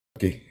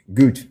Okay,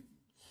 good.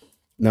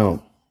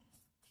 Now,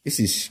 this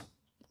is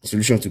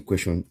solution to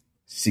question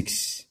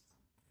 6.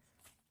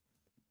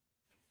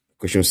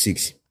 Question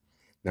 6.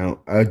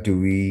 Now, how do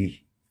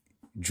we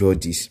draw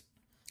this?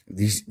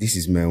 This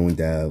is my own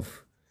that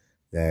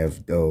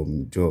I've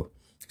draw.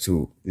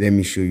 So let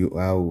me show you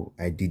how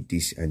I did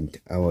this and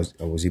I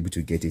was able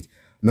to get it.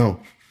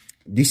 Now,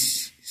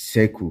 this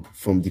circle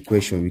from the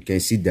question, we can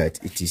see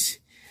that it is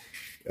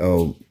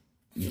um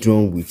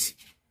drawn with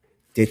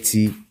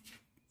 30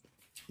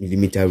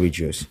 millimeter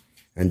radius,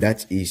 and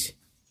that is,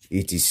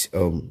 it is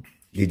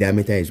the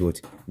diameter is what,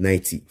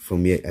 90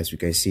 from here, as you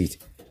can see it.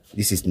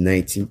 This is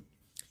 90.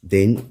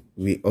 Then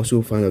we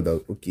also found out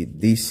that, okay,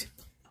 these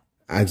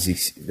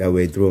axes that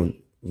were drawn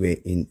were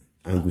in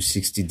angle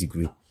 60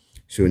 degree.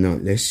 So now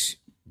let's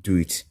do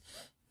it.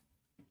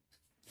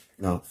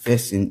 Now,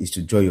 first thing is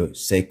to draw your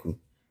circle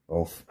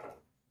of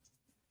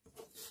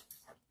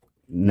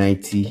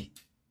 90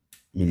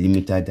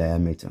 millimeter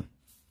diameter.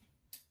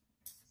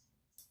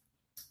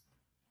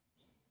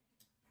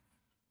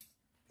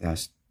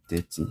 That's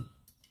 30.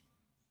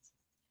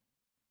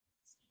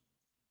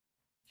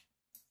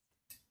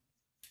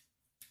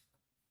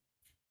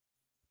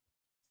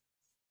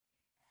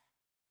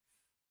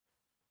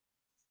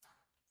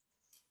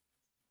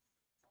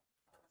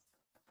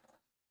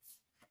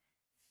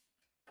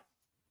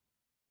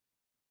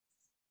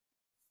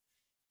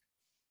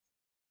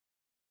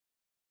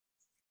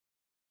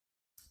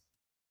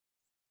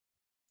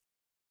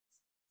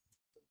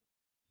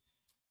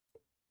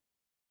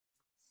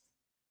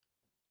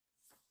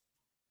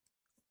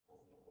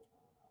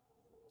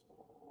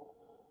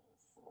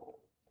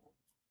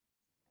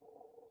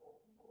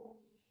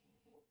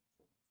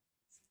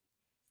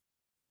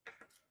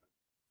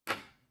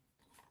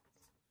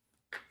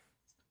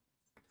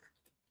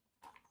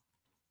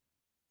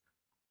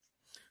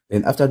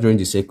 Then after drawing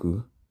the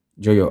circle,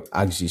 draw your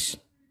axis,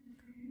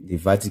 the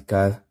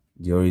vertical,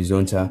 the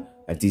horizontal.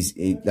 That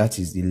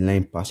is the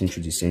line passing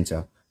through the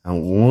center.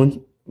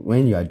 And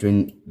when you are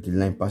drawing the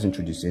line passing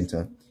through the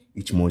center,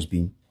 it must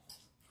be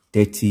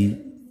 30.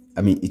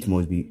 I mean, it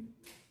must be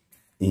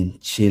in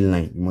chain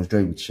line. You must draw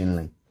it with chain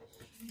line.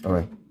 All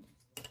right.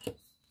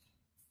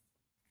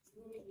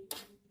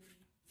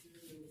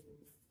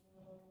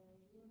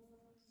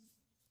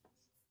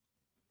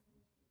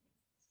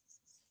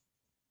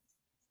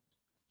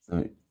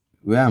 Uh,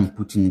 where I'm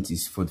putting it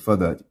is for the fact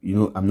that,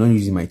 I'm not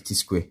using my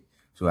T-square,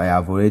 so I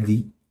have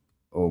already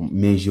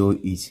measured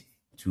it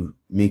to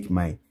make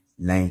my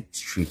line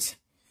straight.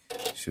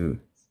 So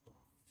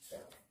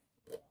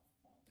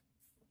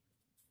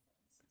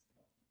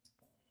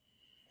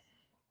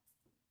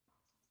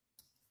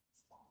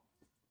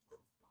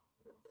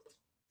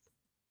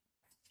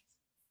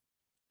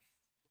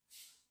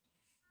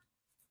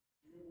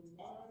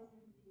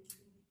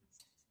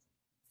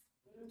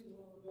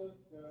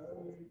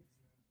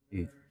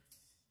yeah,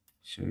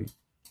 sorry.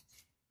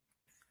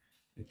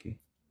 Okay,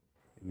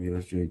 let me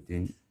just draw it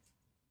then.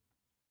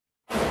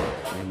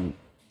 Let me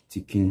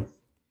taking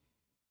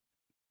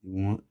the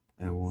one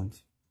I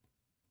want.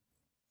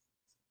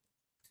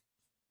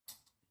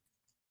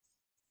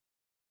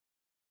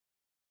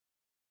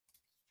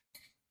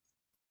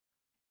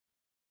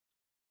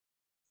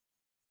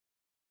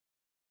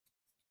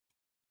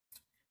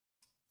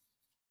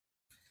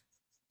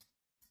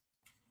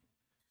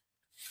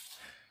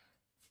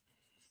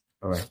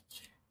 All right,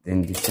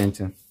 then the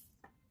center.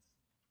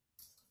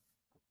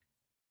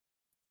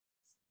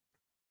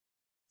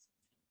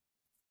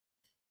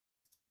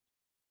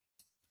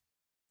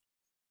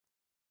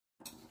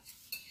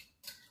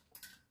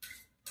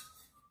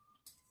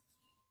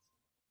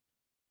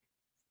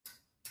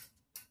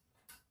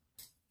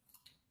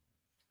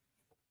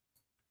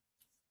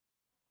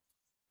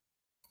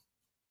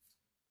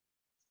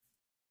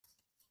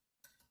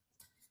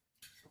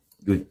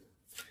 Good.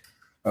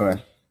 All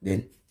right,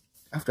 then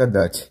after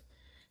that,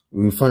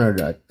 we found out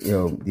that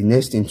the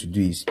next thing to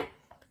do is,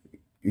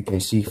 you can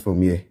see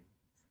from here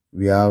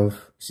we have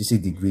 60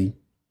 degree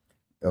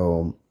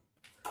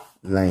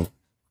line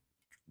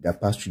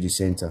that passed through the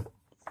center.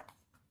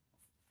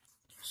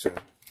 So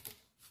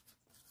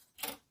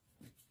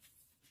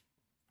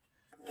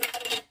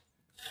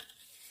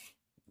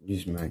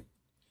this is my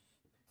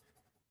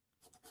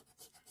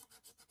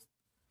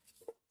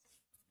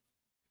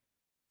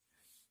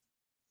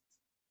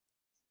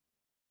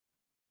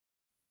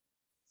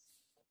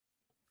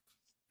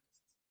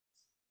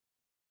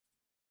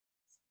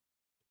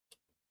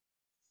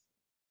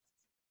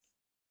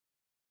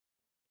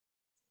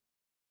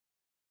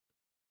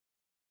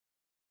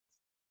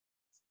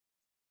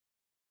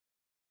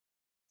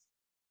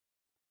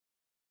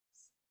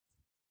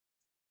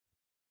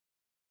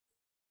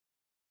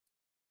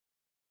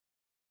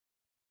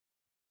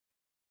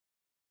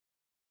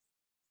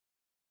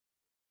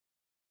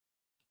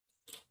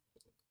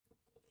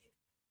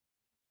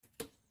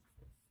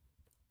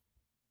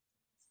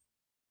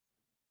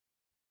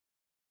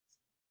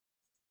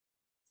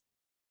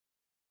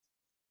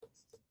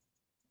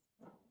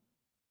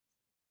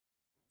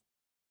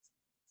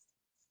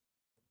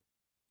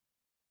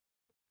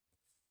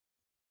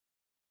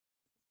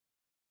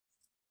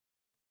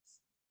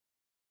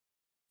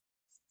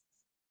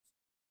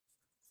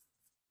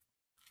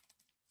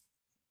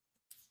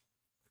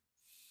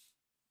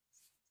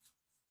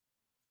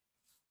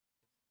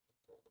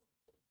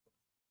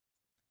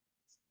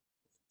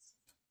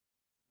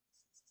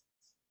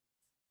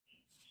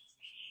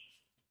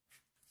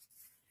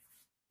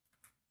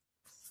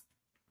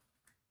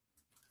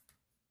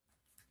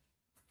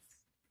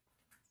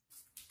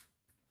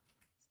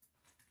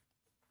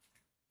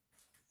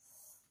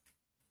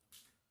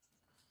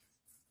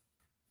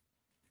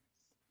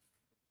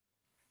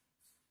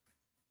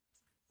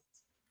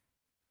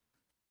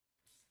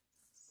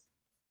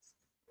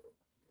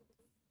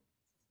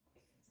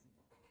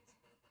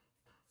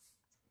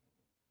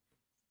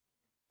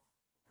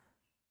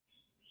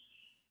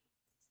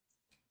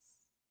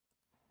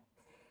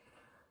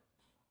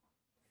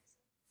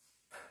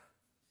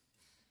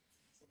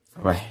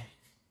Right.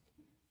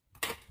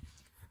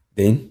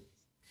 Then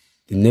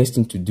the next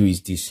thing to do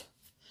is this.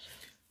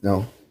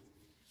 Now,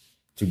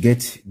 to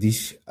get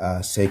this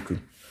circle.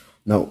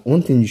 Now,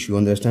 one thing you should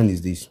understand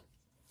is this.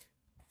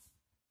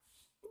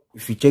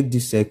 If you check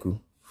this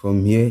circle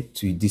from here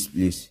to this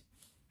place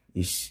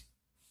is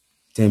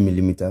 10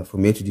 millimeter,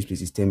 from here to this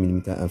place is 10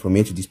 millimeter, and from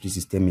here to this place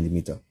is 10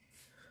 millimeter.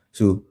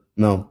 So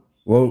now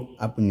what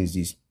happened is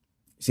this.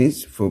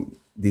 Since from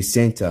the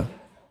center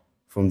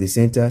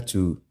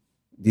to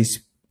this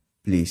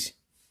place,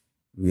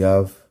 we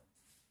have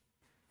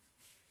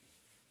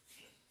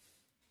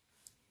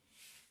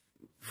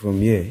from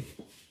here.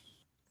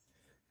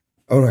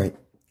 All right,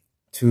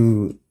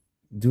 to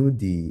do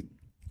the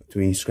to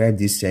inscribe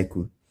this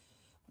circle.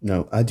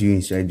 Now, how do you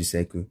inscribe the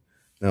circle?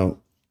 Now,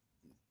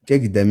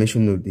 check the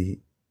dimension of the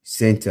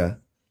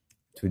center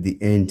to the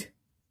end,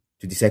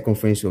 to the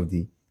circumference of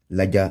the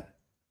larger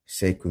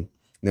circle.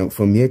 Now,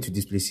 from here to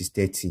this place is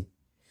 30.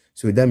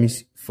 So that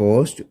means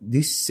for us,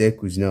 this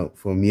circles now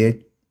from here,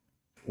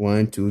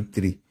 1, 2,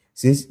 3.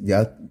 Since the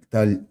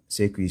outer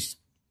circle is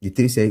the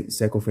three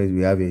circumference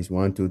we have is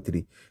 1, 2,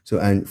 3. So,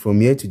 and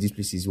from here to this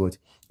place is what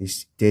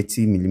is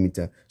 30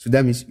 millimeter. So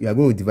that means you are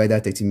going to divide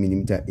that 30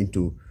 millimeter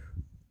into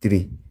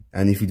 3.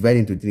 And if you divide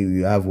into 3,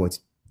 we have what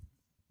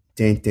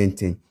 10, 10,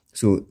 10.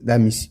 So that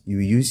means you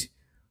use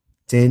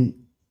 10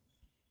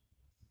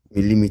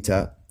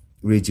 millimeter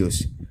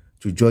radius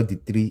to draw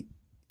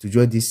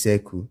this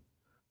circle.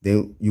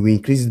 Then you will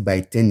increase it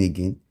by 10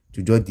 again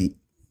to draw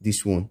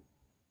this one.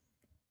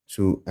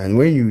 So, and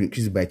when you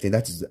increase it by 10,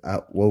 that is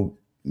what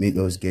made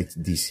us get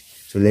this.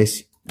 So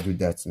let's do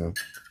that now.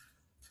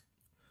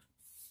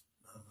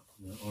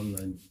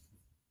 Online.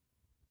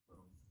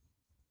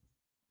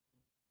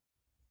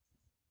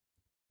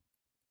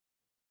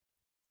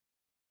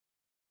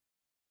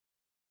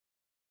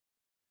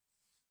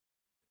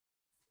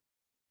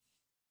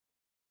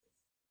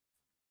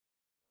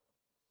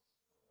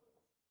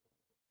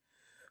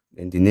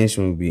 Then the next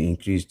one will be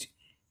increased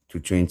to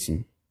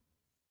 20.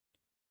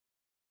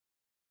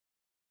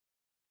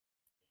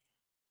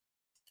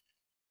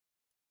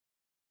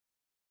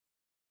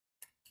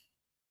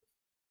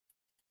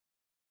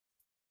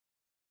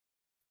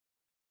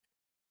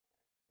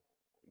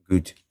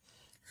 Good.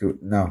 So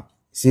now,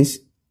 since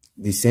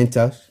the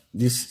center,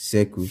 this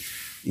circle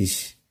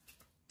is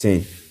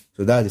 10,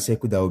 so that's the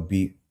circle that will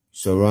be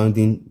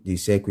surrounding the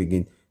circle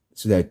again,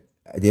 so that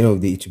at the end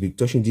of the day, it will be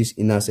touching this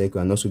inner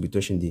circle and also be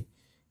touching the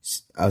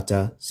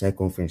outer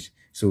circumference.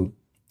 So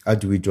how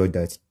do we draw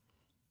that?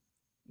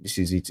 This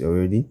is it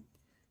already.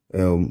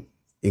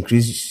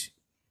 Increase,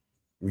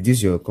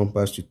 reduce your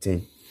compass to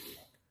 10.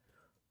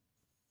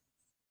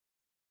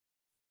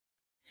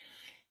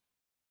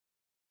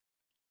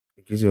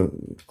 Increase your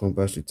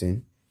compass to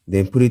 10.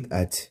 Then put it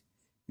at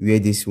where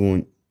this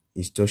one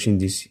is touching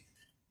this.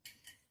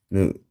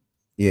 No,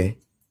 yeah,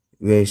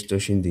 where it's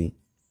touching the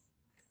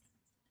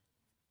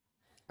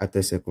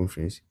outer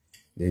circumference.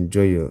 Then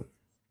draw your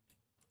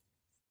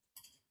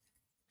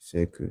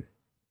circle.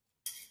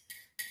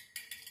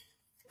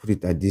 Put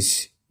it at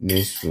this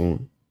next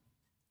one.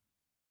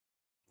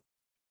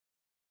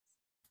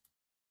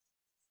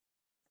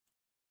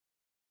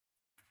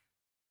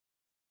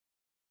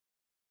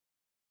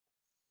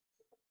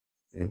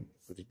 Then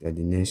put it at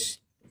the next.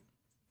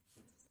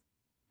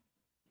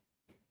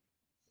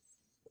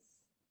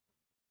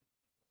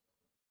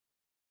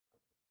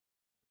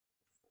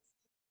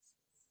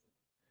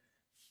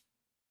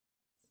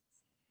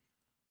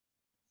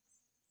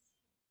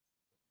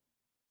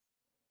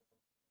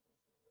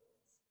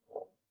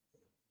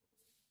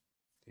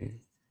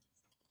 Then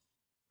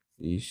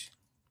this.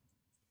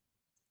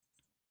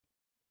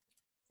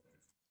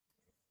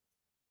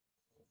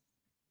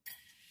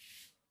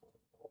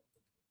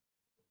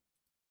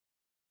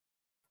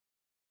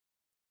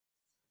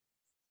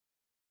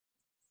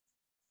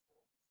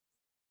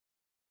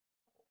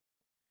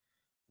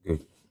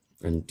 Good.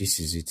 And this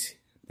is it.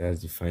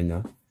 That's the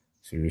final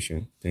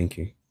solution. Thank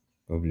you.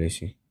 God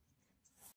bless you.